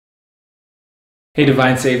Hey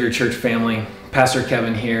Divine Savior Church family, Pastor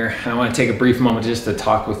Kevin here. I want to take a brief moment just to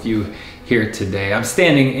talk with you here today. I'm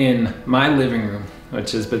standing in my living room,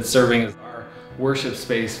 which has been serving as our worship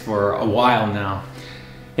space for a while now.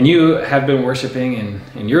 And you have been worshiping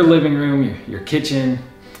in your living room, your kitchen,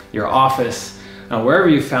 your office, wherever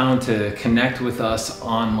you found to connect with us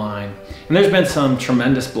online. And there's been some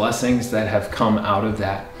tremendous blessings that have come out of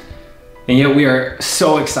that. And yet we are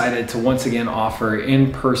so excited to once again offer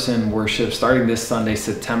in-person worship starting this Sunday,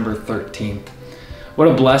 September 13th. What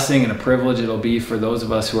a blessing and a privilege it'll be for those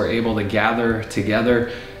of us who are able to gather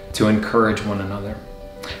together to encourage one another.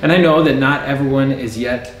 And I know that not everyone is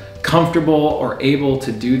yet comfortable or able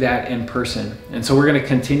to do that in person. And so we're going to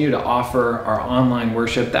continue to offer our online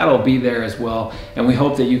worship. That'll be there as well. And we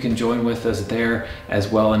hope that you can join with us there as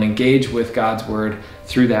well and engage with God's Word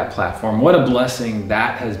through that platform. What a blessing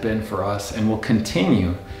that has been for us and will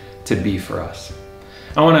continue to be for us.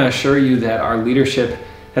 I want to assure you that our leadership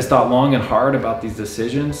has thought long and hard about these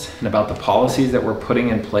decisions and about the policies that we're putting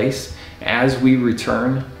in place as we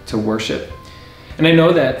return to worship. And I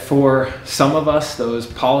know that for some of us, those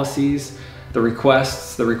policies, the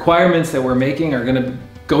requests, the requirements that we're making are going to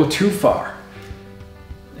go too far.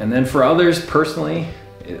 And then for others, personally,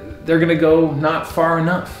 they're going to go not far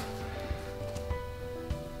enough.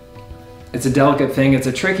 It's a delicate thing. It's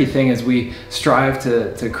a tricky thing as we strive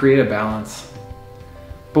to create a balance.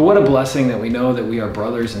 But what a blessing that we know that we are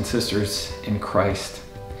brothers and sisters in Christ.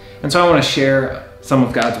 And so I want to share some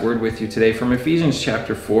of God's Word with you today from Ephesians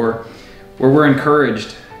chapter 4, where we're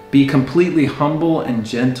encouraged, be completely humble and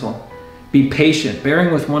gentle. Be patient,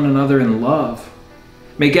 bearing with one another in love.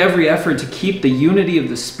 Make every effort to keep the unity of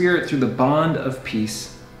the Spirit through the bond of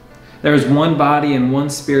peace. There is one body and one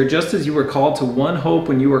Spirit, just as you were called to one hope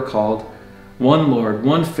when you were called, one Lord,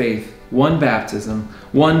 one faith, one baptism,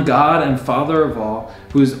 one God and Father of all,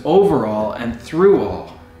 who is over all and through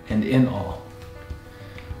all and in all.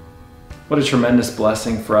 What a tremendous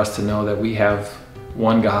blessing for us to know that we have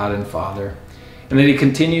one God and Father, and that He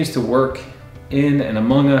continues to work in and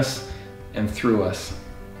among us and through us.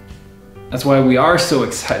 That's why we are so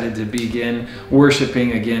excited to begin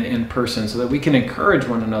worshiping again in person, so that we can encourage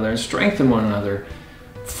one another and strengthen one another,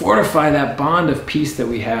 fortify that bond of peace that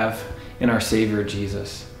we have in our Savior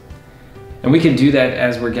Jesus. And we can do that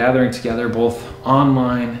as we're gathering together both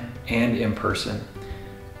online and in person.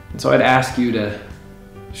 And so I'd ask you to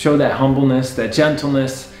show that humbleness, that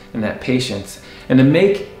gentleness, and that patience, and to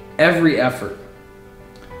make every effort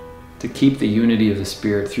to keep the unity of the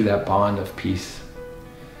Spirit through that bond of peace.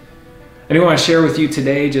 I do want to share with you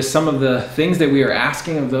today just some of the things that we are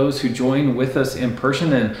asking of those who join with us in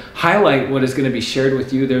person and highlight what is going to be shared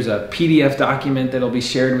with you. There's a PDF document that will be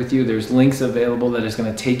shared with you. There's links available that is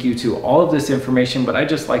going to take you to all of this information, but I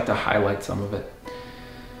just like to highlight some of it.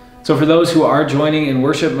 So for those who are joining in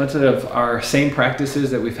worship, much of our same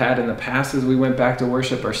practices that we've had in the past as we went back to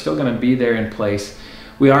worship are still going to be there in place.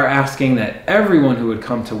 We are asking that everyone who would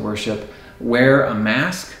come to worship wear a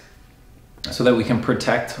mask so that we can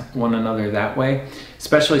protect one another that way,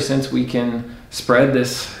 especially since we can spread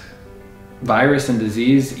this virus and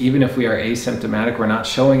disease even if we are asymptomatic, we're not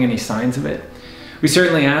showing any signs of it. We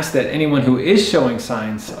certainly ask that anyone who is showing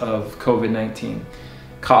signs of COVID-19,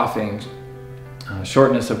 coughing,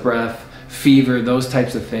 shortness of breath, fever, those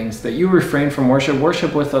types of things, that you refrain from worship.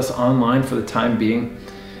 Worship with us online for the time being.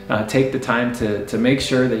 Take the time to make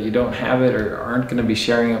sure that you don't have it or aren't going to be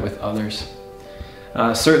sharing it with others.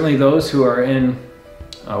 Certainly those who are in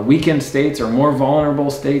weakened states or more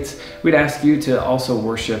vulnerable states, we'd ask you to also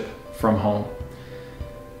worship from home.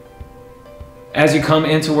 As you come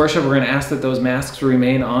into worship, we're going to ask that those masks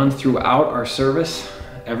remain on throughout our service.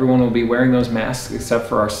 Everyone will be wearing those masks except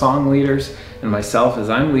for our song leaders and myself as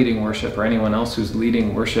I'm leading worship, or anyone else who's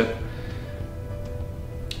leading worship.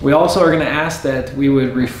 We also are going to ask that we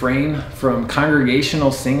would refrain from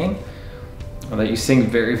congregational singing, or that you sing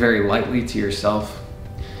very, very lightly to yourself.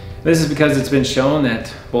 This is because it's been shown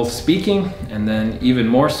that both speaking and then even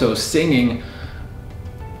more so singing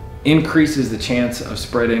increases the chance of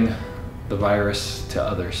spreading the virus to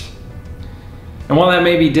others. And while that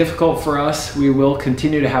may be difficult for us, we will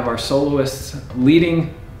continue to have our soloists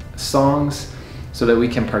leading songs so that we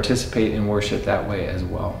can participate in worship that way as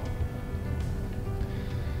well.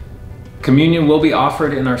 Communion will be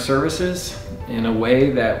offered in our services in a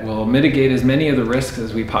way that will mitigate as many of the risks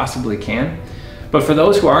as we possibly can. But for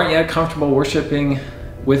those who aren't yet comfortable worshiping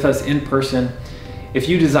with us in person, if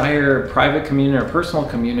you desire private communion or personal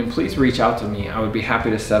communion, please reach out to me. I would be happy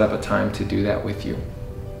to set up a time to do that with you.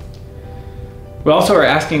 We also are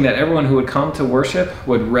asking that everyone who would come to worship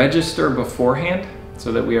would register beforehand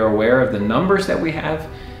so that we are aware of the numbers that we have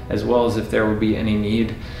as well as if there will be any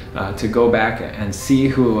need to go back and see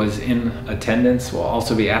who was in attendance. We'll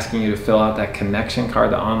also be asking you to fill out that connection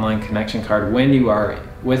card, the online connection card, when you are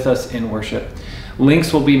with us in worship.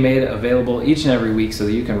 Links will be made available each and every week so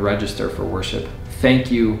that you can register for worship.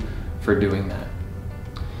 Thank you for doing that.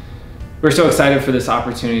 We're so excited for this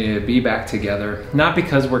opportunity to be back together, not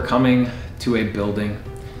because we're coming to a building,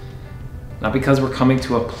 not because we're coming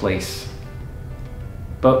to a place,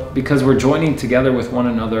 but because we're joining together with one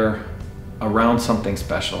another around something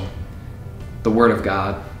special, the Word of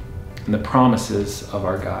God and the promises of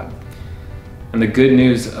our God, and the good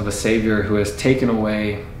news of a Savior who has taken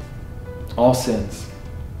away all sins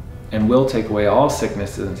and will take away all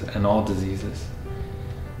sicknesses and all diseases.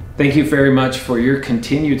 Thank you very much for your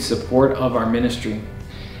continued support of our ministry.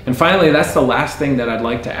 And finally, that's the last thing that I'd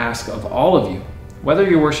like to ask of all of you, whether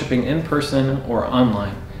you're worshiping in person or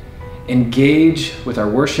online. Engage with our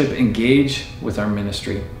worship, engage with our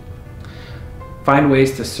ministry. Find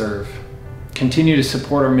ways to serve. Continue to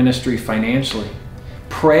support our ministry financially.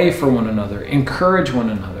 Pray for one another, encourage one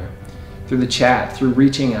another through the chat, through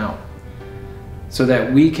reaching out, so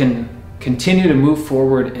that we can continue to move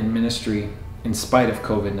forward in ministry in spite of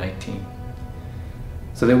COVID-19.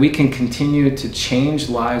 So that we can continue to change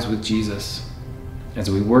lives with Jesus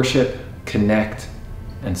as we worship, connect,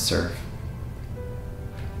 and serve.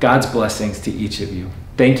 God's blessings to each of you.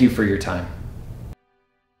 Thank you for your time.